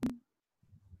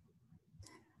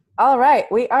All right,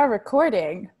 we are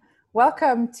recording.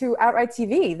 Welcome to Outright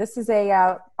TV. This is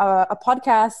a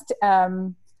podcast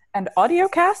and audio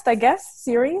cast, I guess,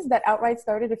 series that Outright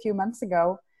started a few months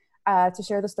ago to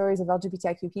share the stories of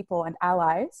LGBTIQ people and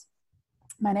allies.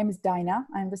 My name is Daina.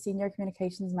 I'm the Senior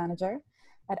Communications Manager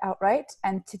at Outright.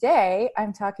 And today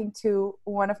I'm talking to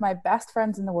one of my best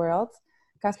friends in the world,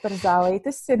 Kaspars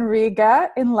Zālītis in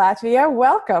Riga in Latvia.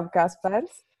 Welcome,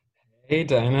 Kaspars. Hey,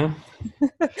 Daina.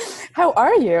 How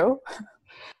are you?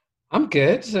 I'm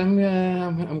good.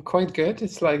 I'm quite good.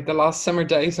 It's like the last summer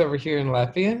days over here in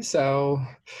Latvia, so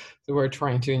we're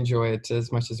trying to enjoy it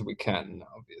as much as we can,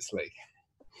 obviously.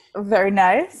 Very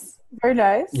nice. Very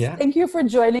nice. Yeah. Thank you for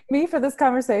joining me for this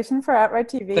conversation for Outright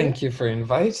TV. Thank you for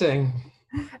inviting.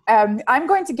 I'm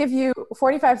going to give you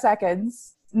 45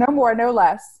 seconds, no more, no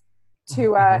less,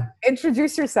 to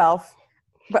introduce yourself.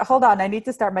 But hold on, I need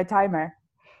to start my timer.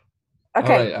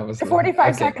 Okay, All right, the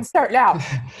 45 seconds start now.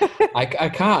 I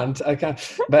can't.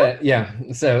 But yeah,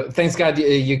 so thanks God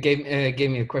you gave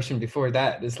me a question before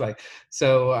that. It's like,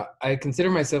 so I consider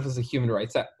myself as a human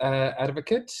rights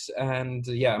advocate, and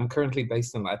yeah, I'm currently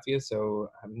based in Latvia, so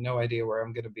I have no idea where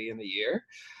I'm going to be in a year.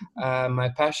 My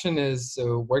passion is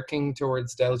working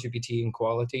towards the LGBT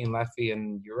equality in Latvia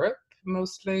and Europe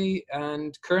mostly,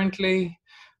 and currently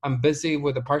I'm busy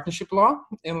with a partnership law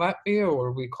in Latvia,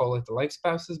 or we call it the Life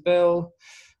Spouses Bill.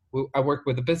 I work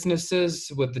with the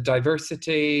businesses, with the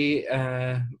diversity,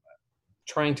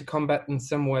 trying to combat in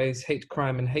some ways hate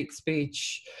crime and hate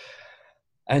speech.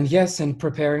 And yes, and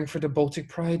preparing for the Baltic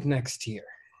Pride next year.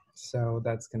 So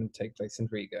that's going to take place in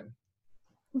Riga.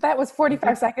 That was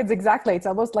 45 seconds exactly. It's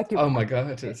almost like you. Oh my God,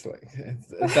 that's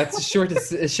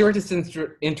the shortest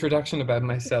introduction about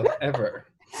myself ever.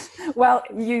 Well,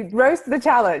 you rose to the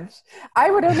challenge.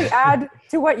 I would only add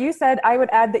to what you said, I would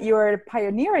add that you're a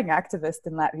pioneering activist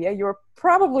in Latvia. You're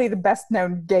probably the best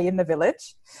known gay in the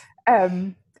village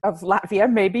of Latvia,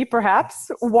 maybe,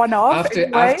 perhaps, one of.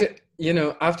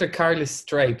 After Carlos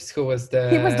Stripes, who was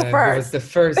the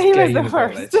first He gay was the in the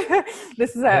first. village.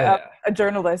 This is a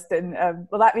journalist, and a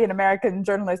Latvian-American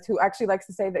journalist who actually likes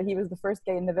to say that he was the first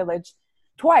gay in the village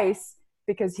twice,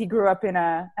 because he grew up in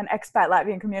an expat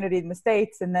Latvian community in the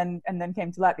States and then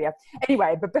came to Latvia.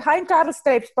 Anyway, but behind Carlos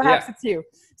Stripes, perhaps it's you.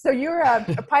 So you're a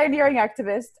pioneering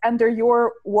activist. Under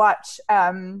your watch,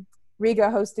 Riga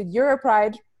hosted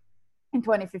Europride in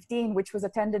 2015, which was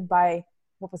attended by,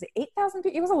 what was it, 8,000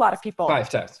 people? It was a lot of people.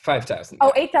 5,000.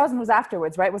 Oh, 8,000 was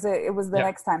afterwards, right? It was the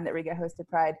next time that Riga hosted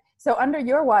Pride. So under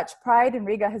your watch, Pride in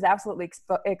Riga has absolutely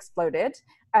exploded,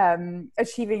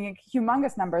 achieving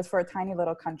humongous numbers for a tiny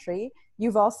little country.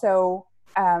 You've also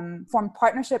formed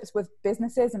partnerships with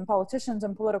businesses and politicians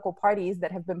and political parties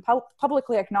that have been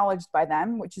publicly acknowledged by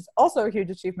them, which is also a huge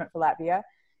achievement for Latvia.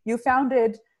 You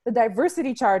founded the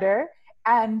Diversity Charter,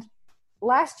 and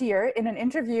last year, in an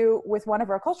interview with one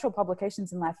of our cultural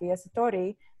publications in Latvia,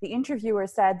 Satori, the interviewer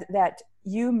said that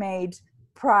you made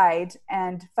Pride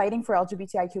and fighting for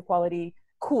LGBTIQ equality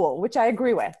cool, which I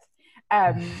agree with.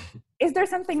 Is there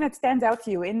something that stands out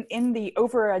to you in the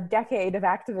over a decade of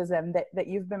activism that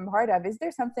you've been part of? Is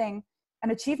there something,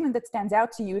 an achievement that stands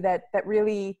out to you that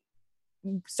really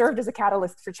served as a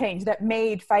catalyst for change, that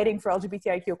made fighting for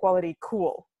LGBTIQ equality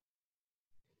cool?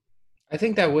 I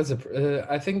think that was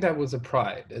a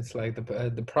Pride. It's like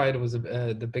the Pride was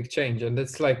the big change, and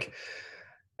it's like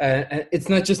it's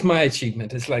not just my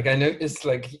achievement. It's like, I know it's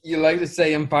like you like to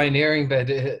say I'm pioneering, but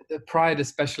Pride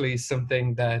especially is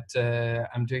something that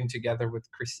I'm doing together with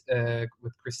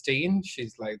Christine.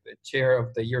 She's like the chair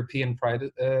of the European Pride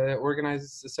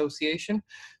Organizers Association.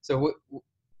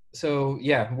 So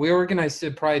yeah, we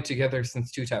organized Pride together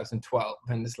since 2012,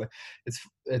 and it's like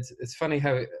it's funny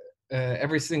how.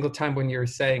 Every single time when you're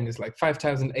saying is like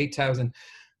 5,000, 8,000,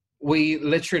 we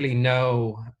literally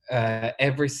know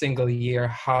every single year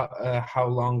how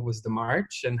long was the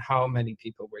march and how many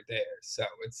people were there. So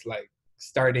it's like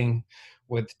starting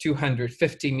with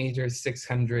 250 meters,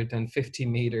 650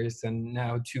 meters, and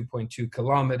now 2.2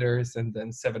 kilometers, and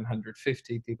then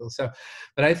 750 people. So,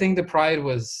 but I think the Pride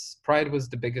was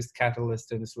the biggest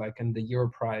catalyst, and it's like, and the Euro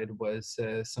Pride was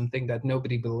something that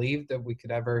nobody believed that we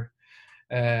could ever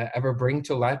bring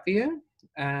to Latvia,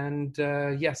 and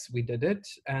yes, we did it.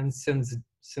 And since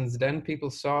then, people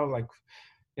saw, like,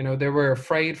 they were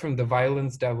afraid from the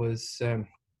violence that was.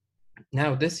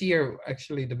 Now this year,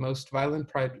 actually, the most violent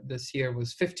Pride this year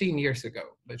was 15 years ago,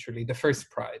 literally the first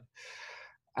Pride,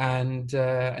 and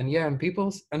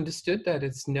people understood that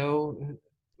it's no.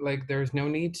 like there's no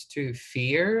need to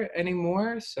fear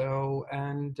anymore. So,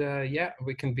 and yeah,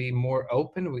 we can be more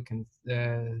open. We can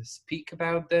speak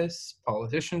about this.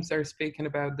 Politicians are speaking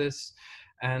about this,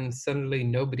 and suddenly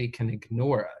nobody can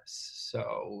ignore us.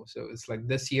 So it's like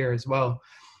this year as well.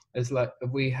 It's like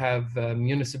we have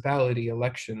municipality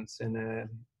elections in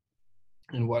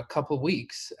what, couple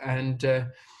weeks, and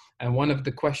one of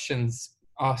the questions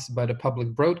asked by the public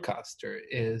broadcaster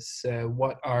is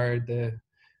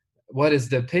what is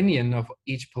the opinion of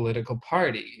each political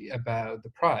party about the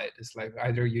Pride? It's like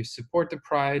either you support the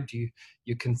Pride, you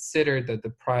consider that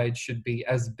the Pride should be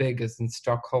as big as in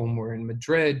Stockholm or in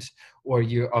Madrid, or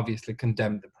you obviously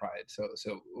condemn the Pride. So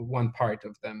one part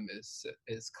of them is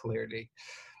clearly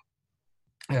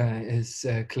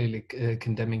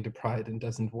condemning the Pride and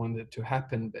doesn't want it to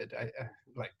happen. But I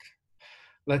like,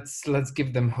 let's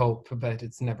give them hope, but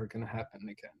it's never going to happen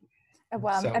again.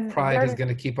 Well, so and Pride is going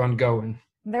to keep on going.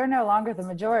 They're no longer the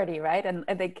majority, right? And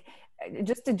I think,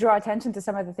 just to draw attention to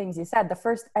some of the things you said, the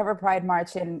first ever Pride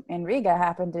March in Riga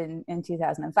happened in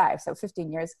 2005, so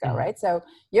 15 years ago, right? So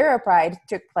Euro Pride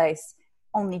took place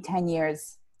only 10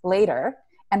 years later.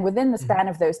 And within the span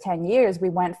of those 10 years, we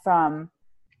went from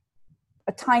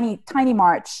a tiny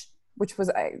march, which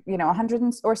was,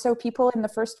 100 or so people in the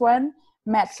first one,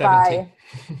 met 70. By,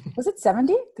 was it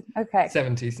 70? Okay.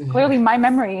 70. Clearly my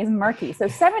memory is murky. So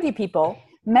 70 people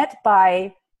met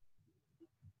by,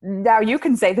 now you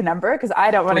can say the number because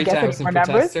I don't want to guess any more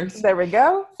numbers. There we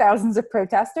go. Thousands of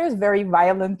protesters, very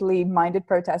violently minded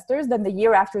protesters. Then the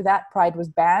year after that, Pride was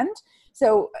banned.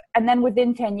 So, and then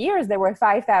within 10 years, there were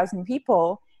 5,000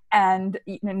 people and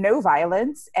no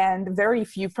violence and very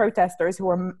few protesters who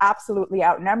were absolutely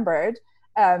outnumbered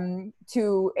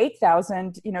to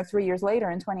 8,000, 3 years later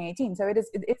in 2018. So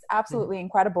it's absolutely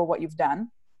incredible what you've done.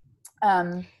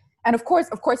 And of course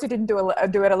you didn't do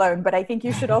it alone, but I think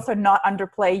you should also not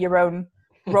underplay your own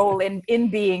role in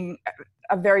being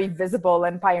a very visible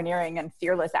and pioneering and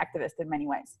fearless activist in many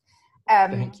ways.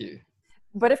 Thank you.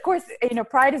 But of course,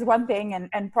 pride is one thing,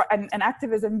 and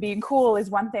activism being cool is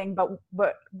one thing, but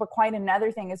quite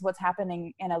another thing is what's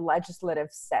happening in a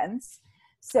legislative sense.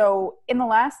 So in the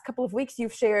last couple of weeks,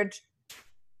 you've shared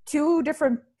 2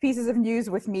 different pieces of news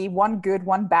with me, one good,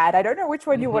 one bad. I don't know which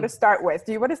one you want to start with.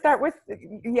 Do you want to start with,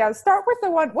 start with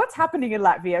the one, what's happening in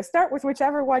Latvia? Start with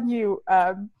whichever one you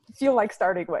feel like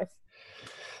starting with.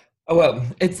 Oh, well,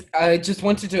 I just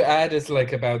wanted to add is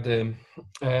like about the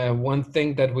one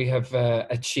thing that we have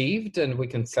achieved and we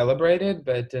can celebrate it,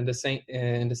 but in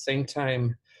the same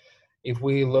time, if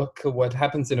we look at what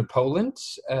happens in Poland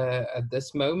at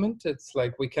this moment, it's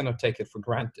like we cannot take it for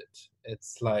granted.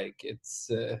 It's like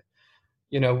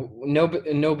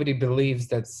nobody believes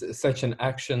that such an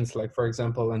actions, like, for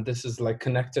example, and this is like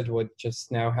connected what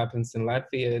just now happens in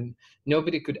Latvia, and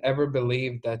nobody could ever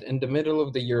believe that in the middle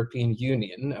of the European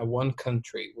Union, one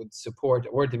country would support,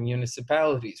 or the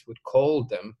municipalities would call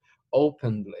them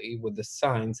openly with the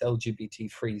signs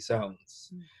LGBT Free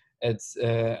Zones. It's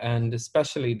and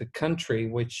especially the country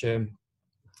which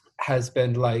has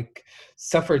been like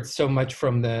suffered so much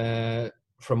from a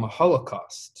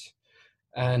Holocaust,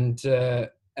 and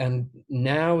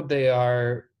now they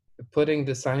are putting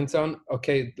the signs on.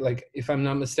 Okay, like if I'm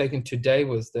not mistaken, today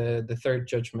was the third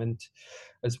judgment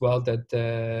as well, that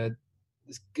the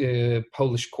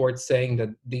Polish court saying that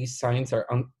these signs are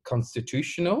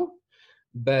unconstitutional,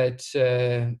 but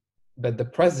the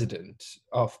president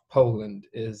of Poland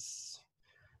is,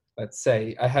 let's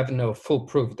say, I have no full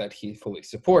proof that he fully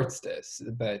supports this,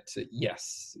 but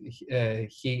yes,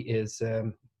 he is.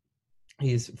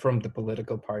 He's from the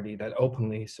political party that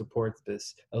openly supports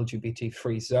this LGBT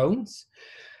Free Zones,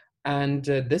 and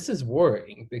this is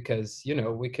worrying because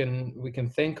we can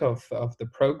think of the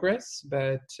progress,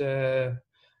 but the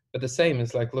same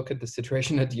is like, look at the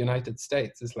situation at the United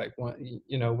States. It's like,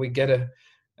 we get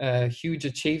a huge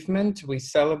achievement, we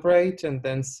celebrate, and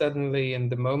then suddenly in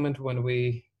the moment when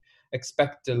we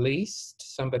expect the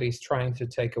least, somebody's trying to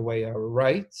take away our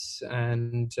rights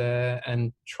and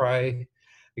try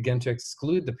again to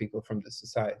exclude the people from the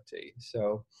society.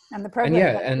 So and the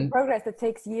progress that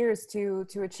takes years to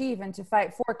achieve and to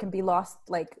fight for can be lost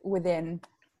like within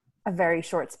a very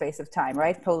short space of time,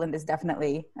 right? Poland is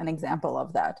definitely an example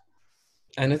of that.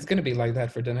 And it's going to be like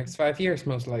that for the next 5 years,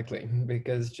 most likely,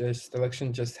 because the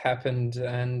election just happened,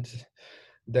 and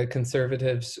the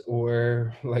conservatives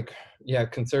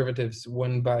conservatives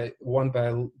won by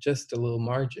just a little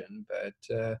margin, but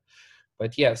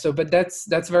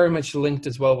that's very much linked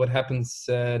as well what happens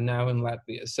now in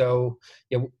Latvia. So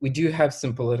we do have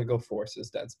some political forces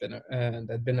that's been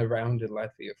around in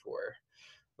Latvia for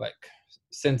like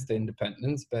since the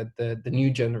independence, but the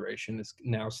new generation is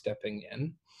now stepping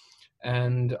in.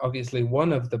 And obviously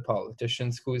one of the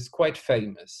politicians who is quite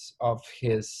famous of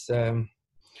his,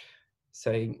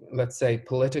 let's say,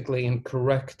 politically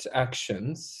incorrect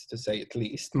actions, to say it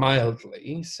least,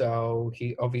 mildly. So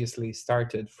he obviously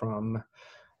started from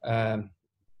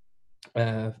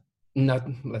not,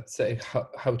 let's say,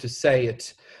 how to say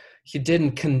it, he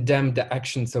didn't condemn the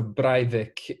actions of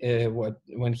Breivik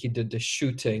when he did the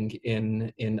shooting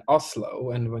in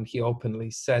Oslo, and when he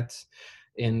openly said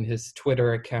in his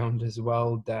Twitter account as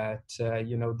well that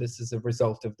this is a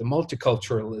result of the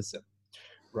multiculturalism,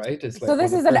 right? It's so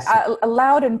this is a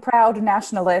loud and proud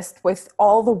nationalist with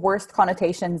all the worst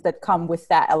connotations that come with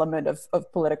that element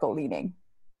of political leaning.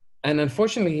 And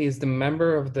unfortunately, he is the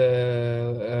member of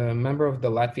the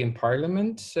Latvian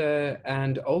parliament,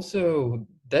 and also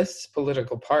this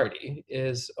political party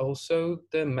is also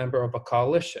the member of a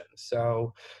coalition.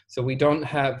 So we don't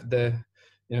have the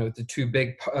two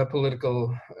big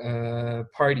political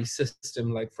party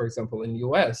system, like for example in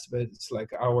US, but it's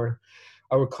like our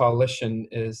coalition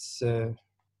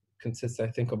consists, I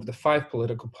think, of the 5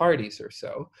 political parties or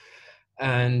so,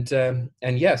 and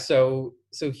yeah, so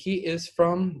he is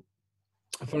from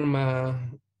a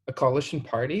coalition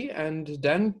party, and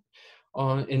then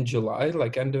in July,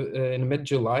 like in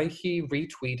mid-July, he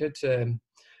retweeted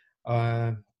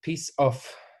a piece of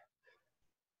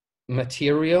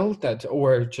material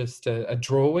or just a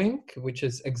drawing, which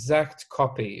is exact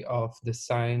copy of the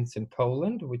signs in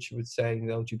Poland, which would say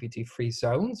LGBT Free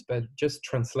Zones, but just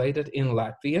translated in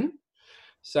Latvian.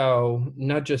 So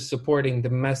not just supporting the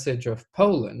message of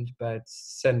Poland, but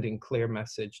sending clear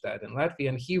message that in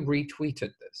Latvian. He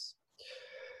retweeted this.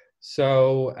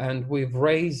 So, and we've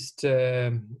raised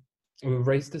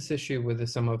this issue with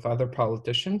some of other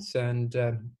politicians, and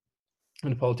the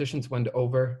politicians went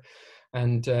over,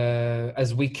 and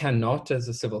as we cannot as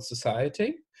a civil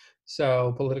society,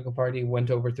 so political party went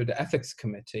over to the ethics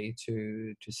committee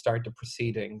to start the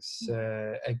proceedings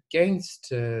against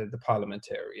the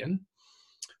parliamentarian.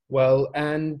 Well,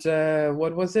 and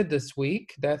what was it this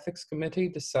week? The ethics committee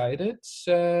decided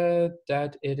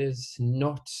that it is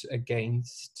not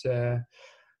against the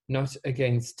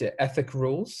ethic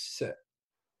rules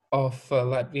of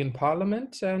Latvian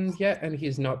parliament, and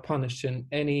he's not punished in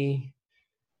any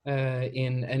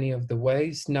of the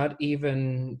ways, not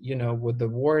even with the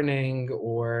warning,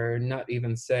 or not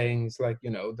even saying it's like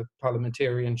the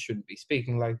parliamentarian shouldn't be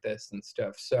speaking like this and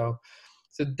stuff. So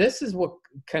this is what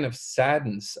kind of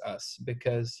saddens us,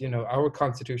 because our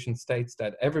constitution states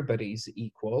that everybody's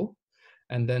equal,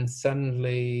 and then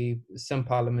suddenly some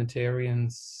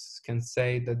parliamentarians can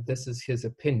say that this is his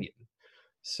opinion.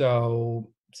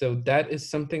 So that is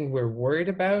something we're worried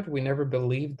about. We never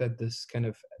believed that this kind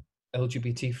of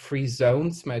LGBT free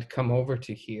zones might come over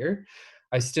to here.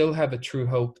 I still have a true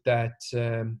hope that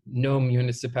no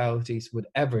municipalities would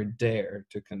ever dare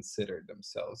to consider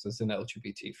themselves as an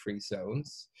LGBT free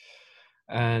zones.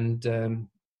 And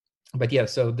but yeah,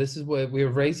 so this is what we're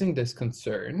raising, this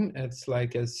concern. It's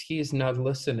like, as he's not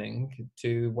listening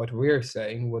to what we're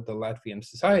saying, what the Latvian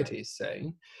society is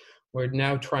saying, we're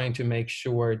now trying to make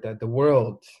sure that the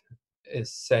world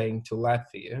is saying to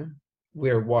Latvia,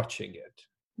 we're watching it.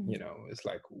 It's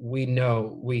like, we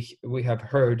know, we have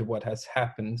heard what has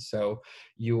happened, so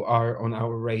you are on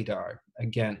our radar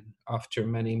again after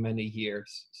many, many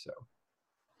years. So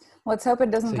let's hope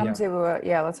it doesn't come to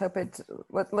let's hope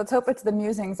it's the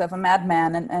musings of a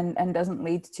madman and doesn't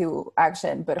lead to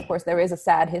action. But of course, there is a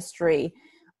sad history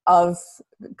of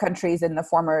countries in the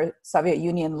former Soviet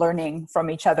Union learning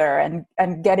from each other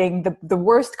and getting the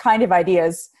worst kind of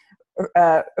ideas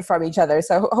from each other.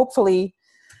 So hopefully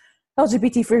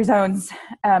LGBT free zones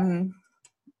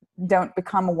don't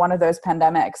become one of those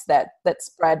pandemics that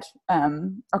spread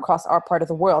across our part of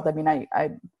the world. I mean,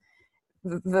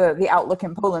 the outlook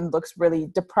in Poland looks really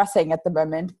depressing at the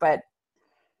moment, but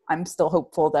I'm still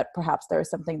hopeful that perhaps there is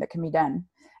something that can be done.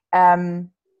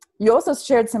 You also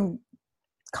shared some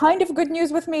kind of good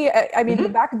news with me. I mean,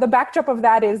 the backdrop of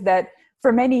that is that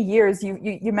for many years,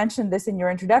 you mentioned this in your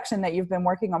introduction, that you've been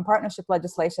working on partnership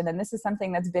legislation, and this is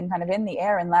something that's been kind of in the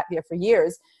air in Latvia for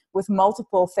years with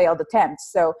multiple failed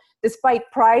attempts. So despite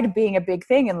Pride being a big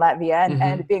thing in Latvia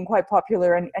and being quite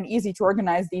popular and easy to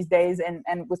organize these days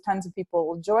and with tons of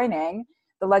people joining,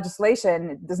 the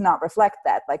legislation does not reflect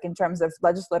that. Like, in terms of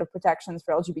legislative protections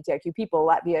for LGBTIQ people,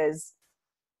 Latvia is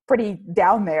pretty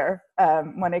down there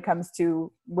when it comes to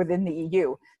within the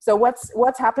EU. So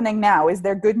what's happening now? Is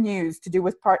there good news to do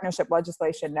with partnership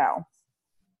legislation now?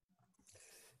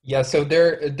 Yeah, so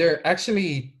there are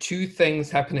actually two things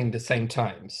happening at the same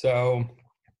time. So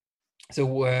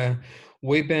So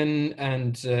we've been,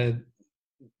 and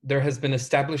there has been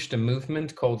established a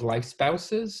movement called Life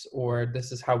Spouses, or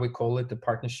this is how we call it, the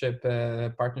partnership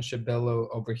bill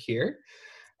over here.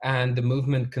 And the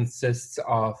movement consists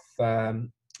of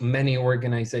many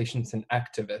organizations and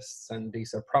activists, and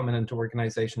these are prominent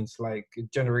organizations like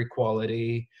gender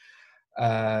equality,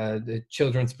 the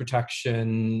children's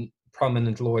protection,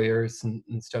 prominent lawyers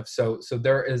and stuff. So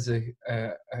there is a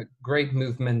great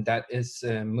movement that is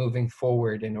moving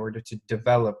forward in order to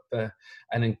develop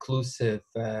an inclusive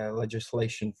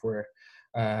legislation for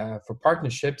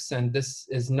partnerships. And this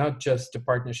is not just a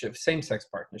partnership, same-sex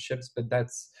partnerships, but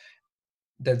that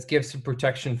gives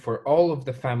protection for all of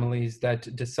the families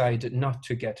that decide not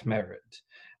to get married.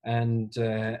 And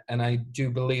I do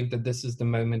believe that this is the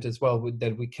moment as well,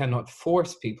 that we cannot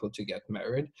force people to get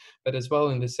married, but as well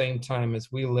in the same time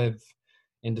as we live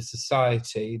in the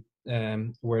society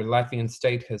where Latvian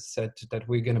state has said that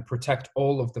we're going to protect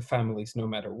all of the families no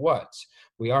matter what.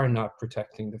 We are not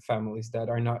protecting the families that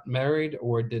are not married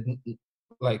or didn't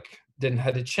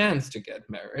have a chance to get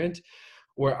married,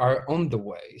 or are on the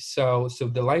way. So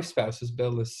the Life Spouses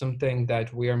Bill is something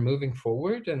that we are moving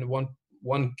forward. And one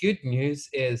good news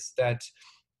is that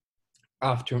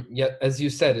after, as you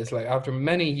said, it's like after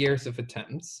many years of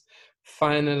attempts,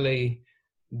 finally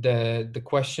the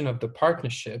question of the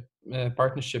partnership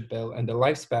bill and the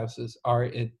life spouses are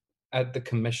at the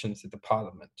commissions at the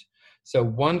parliament. So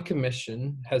one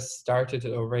commission has started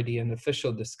already an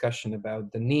official discussion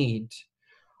about the need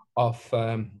of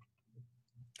a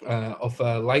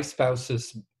life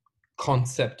spouses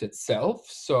concept itself.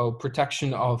 So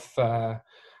protection of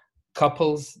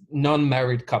couples,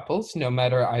 non-married couples, no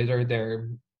matter either they're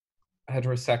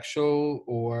heterosexual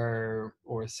or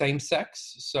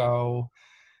same-sex. So,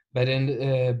 but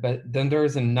then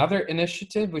there's another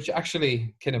initiative which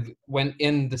actually kind of went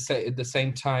in the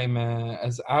same time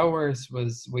as ours.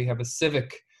 Was we have a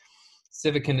civic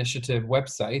initiative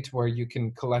website where you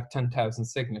can collect 10,000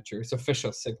 signatures,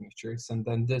 official signatures, and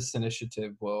then this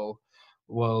initiative will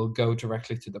go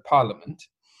directly to the parliament.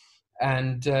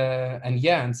 And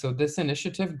so this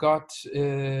initiative got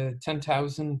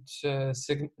 10,000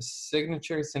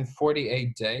 signatures in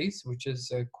 48 days, which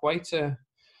is quite a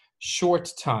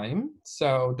short time.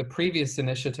 So the previous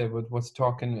initiative which was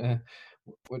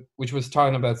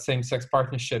talking about same-sex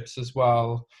partnerships as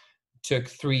well, took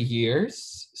 3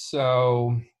 years.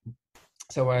 So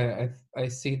I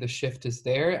see the shift is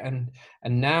there, and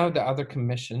now the other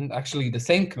commission, actually the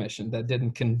same commission that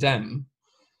didn't condemn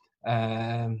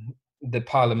the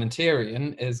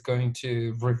parliamentarian, is going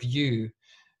to review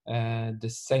the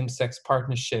same-sex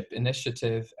partnership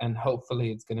initiative, and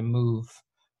hopefully it's going to move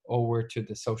over to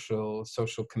the social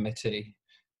committee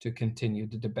to continue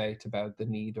the debate about the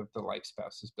need of the life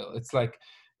spouses bill. It's like,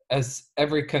 as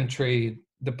every country,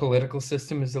 the political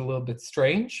system is a little bit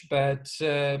strange, but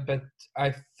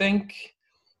I think,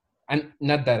 and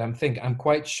not that I'm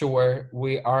quite sure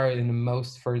we are in the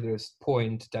most furthest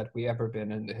point that we ever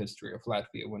been in the history of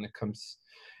Latvia when it comes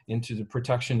into the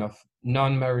protection of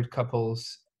non-married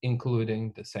couples,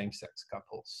 including the same-sex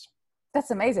couples.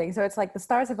 That's amazing. So it's like the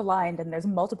stars have aligned and there's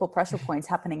multiple pressure points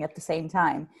happening at the same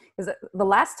time. Because the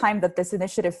last time that this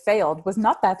initiative failed was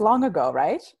not that long ago,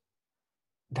 right?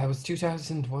 That was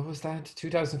 2000, what was that?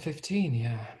 2015,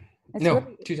 yeah. It's no,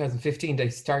 really... 2015 they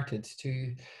started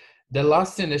to... The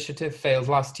last initiative failed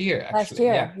last year, actually.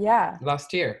 Yeah.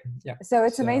 Last year, yeah. So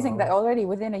it's amazing that already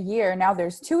within a year, now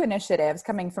there's 2 initiatives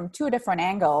coming from 2 different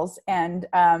angles, and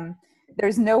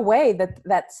there's no way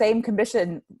that same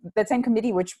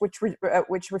committee,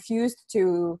 which refused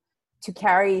to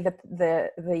carry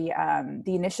the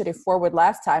initiative forward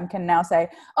last time, can now say,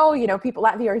 oh,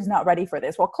 Latvia is not ready for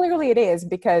this. Well, clearly it is,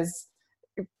 because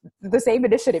the same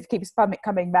initiative keeps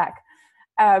coming back.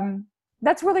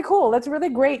 That's really cool. That's really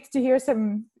great to hear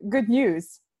some good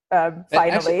news,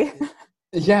 finally.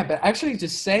 But actually to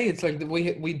say, it's like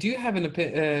we do have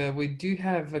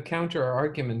a counter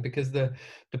argument, because the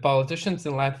politicians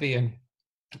in Latvia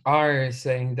are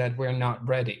saying that we're not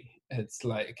ready. It's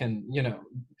like, and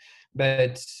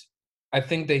but I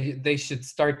think they should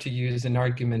start to use an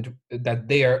argument that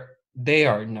they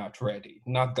are not ready,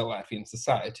 not the Latvian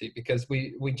society, because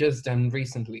we just done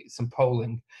recently some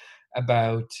polling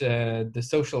about the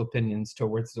social opinions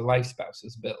towards the life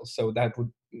spouses bill. So that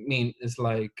would mean is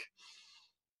like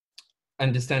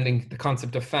understanding the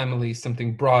concept of family is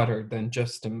something broader than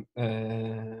just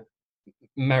a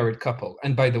married couple.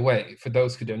 And by the way, for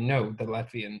those who don't know, the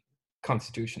Latvian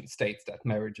constitution states that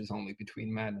marriage is only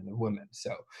between man and a woman.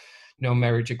 So no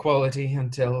marriage equality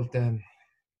until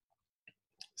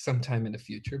sometime in the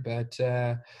future.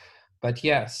 but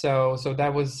yeah, so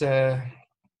that was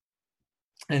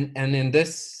and in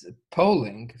this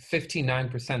polling,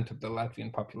 59% of the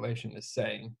Latvian population is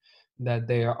saying that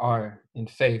they are in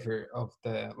favor of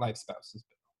the life spouses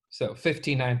bill. So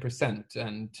 59%,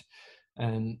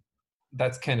 and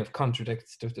that's kind of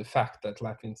contradicts to the fact that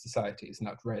Latvian society is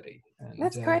not ready. And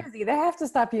that's crazy. They have to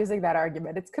stop using that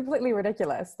argument. It's completely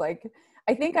ridiculous. Like,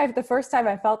 I think the first time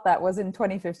I felt that was in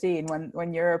 2015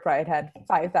 when Europride had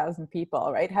 5,000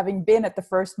 people, right? Having been at the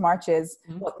first marches,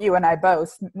 well, you and I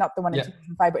both, not the one in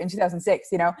 2005, but in 2006,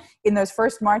 in those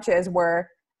first marches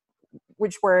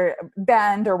which were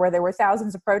banned, or where there were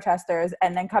thousands of protesters,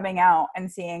 and then coming out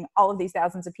and seeing all of these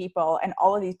thousands of people and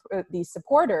all of these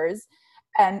supporters,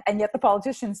 and yet the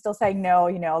politicians still saying, no,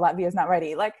 Latvia is not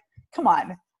ready. Like, come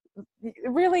on, you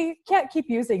really can't keep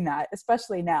using that,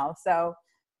 especially now. So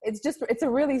it's a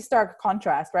really stark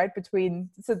contrast, right, between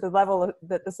the level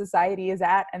that the society is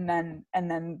at, and then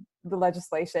the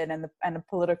legislation and the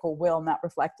political will not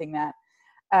reflecting that.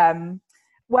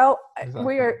 Well,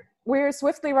 exactly. We're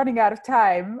swiftly running out of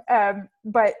time,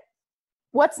 but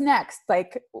what's next?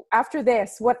 Like, after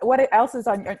this, what else is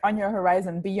on your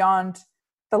horizon beyond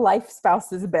the life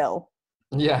spouses bill?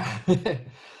 Yeah.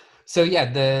 So yeah,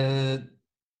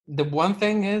 the one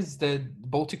thing is the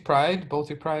Baltic Pride.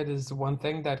 Baltic Pride is one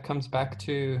thing that comes back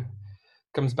to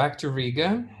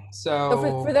Riga.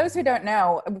 So for those who don't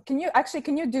know, can you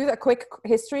do a quick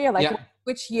history, like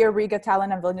which year Riga,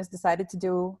 Tallinn, and Vilnius decided to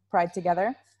do Pride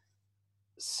together?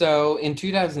 So in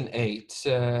 2008,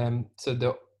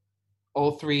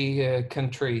 all three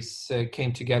countries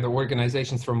came together.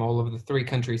 Organizations from all of the three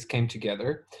countries came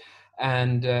together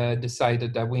and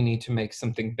decided that we need to make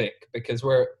something big, because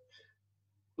we're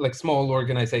like small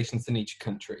organizations in each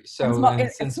country. So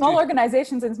small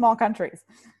organizations in small countries.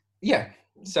 Yeah.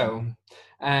 So,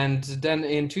 and then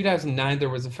in 2009 there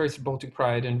was the first Baltic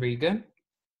Pride in Riga.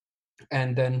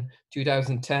 And then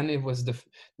 2010, it was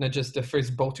not just the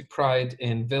first Baltic Pride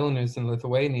in Vilnius in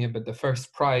Lithuania, but the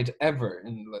first Pride ever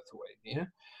in Lithuania.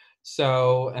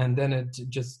 So, and then it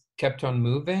just kept on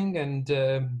moving, and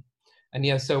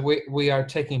yeah, so we are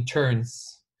taking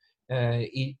turns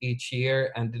each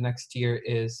year, and the next year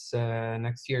is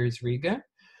Riga.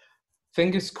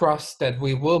 Fingers crossed that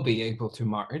we will be able to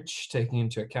march, taking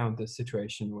into account the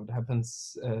situation, what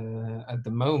happens at the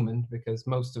moment, because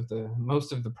most of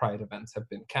the Pride events have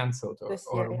been cancelled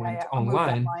or went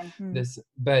online.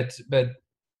 But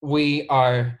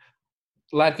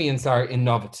Latvians are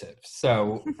innovative,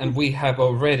 so and we have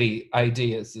already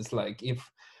ideas. It's like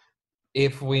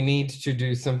if we need to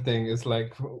do something, it's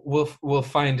like we'll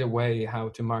find a way how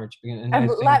to march. And I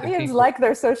think Latvians like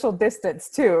their social distance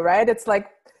too, right? It's like,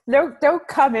 no, don't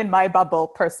come in my bubble,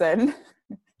 person.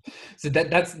 So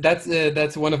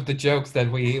that's one of the jokes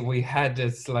that we had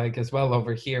is like as well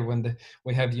over here, when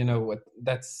we have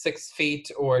that's 6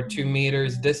 feet or 2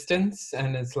 meters distance,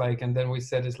 and it's like, and then we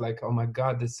said it's like, oh my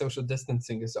god, the social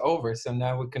distancing is over, so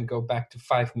now we can go back to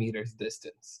 5 meters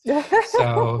distance.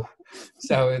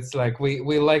 so it's like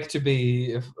we like to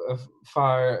be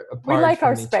far apart. We like from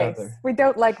our each space. other. We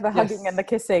don't like the hugging and the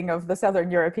kissing of the Southern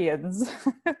Europeans.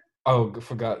 Oh,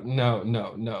 forgot. No.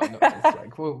 It's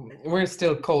like we're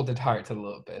still cold at heart a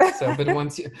little bit. So, but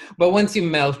once you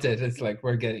melt it, it's like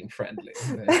we're getting friendly.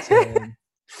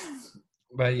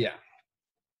 But yeah.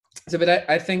 So, but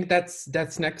I think that's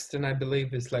next, and I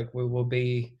believe it's like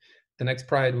the next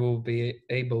Pride will be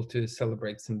able to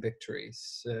celebrate some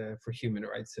victories for human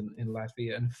rights in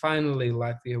Latvia, and finally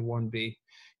Latvia won't be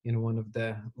one of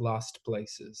the last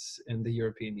places in the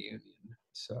European Union.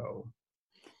 So.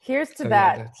 Here's to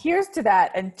that. Yeah, here's to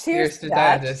that, and cheers to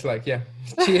that. It's like, yeah,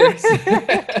 cheers.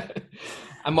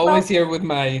 I'm always here with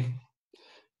my,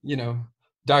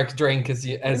 dark drink, as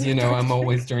you know, I'm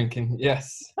always drinking.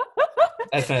 Yes,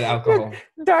 that's not alcohol.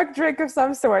 Dark drink of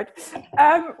some sort.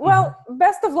 Well,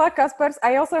 best of luck, Kaspars.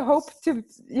 I also hope to,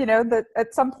 that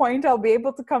at some point I'll be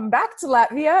able to come back to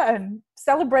Latvia and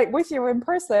celebrate with you in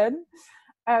person.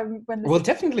 We're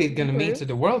definitely going to meet at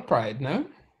the World Pride, no?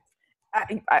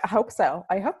 I hope so.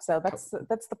 That's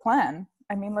the plan.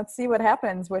 I mean, let's see what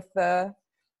happens with the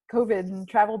COVID and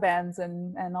travel bans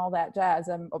and all that jazz.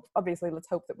 Obviously, let's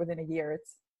hope that within a year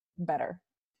it's better.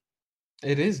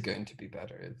 It is going to be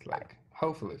better. It's like,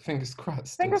 hopefully, fingers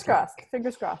crossed. Fingers crossed.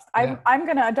 Yeah. I'm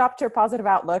going to adopt your positive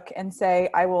outlook and say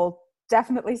I will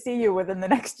definitely see you within the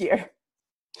next year.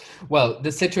 Well,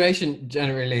 the situation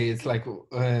generally is like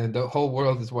the whole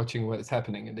world is watching what is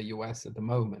happening in the US at the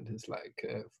moment. It's like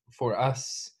for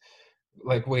us,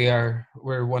 like we're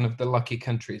one of the lucky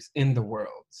countries in the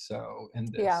world. So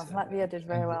in this, Latvia did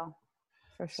very well.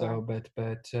 For sure.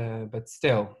 So, but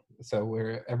still,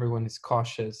 so everyone is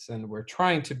cautious, and we're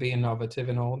trying to be innovative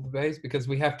in all the ways, because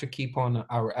we have to keep on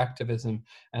our activism,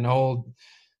 and all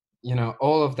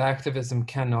of the activism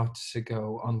cannot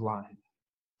go online.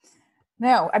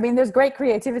 No, I mean, there's great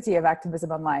creativity of activism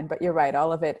online, but you're right,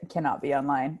 all of it cannot be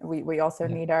online. We also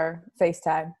need our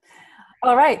FaceTime.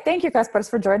 All right, thank you, Kaspars,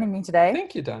 for joining me today.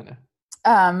 Thank you, Daina.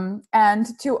 And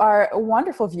to our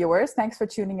wonderful viewers, thanks for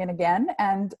tuning in again,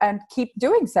 and keep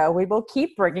doing so. We will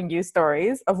keep bringing you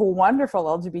stories of wonderful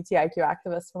LGBTIQ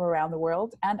activists from around the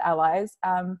world and allies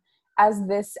as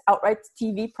this Outright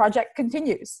TV project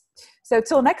continues. So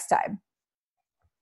till next time.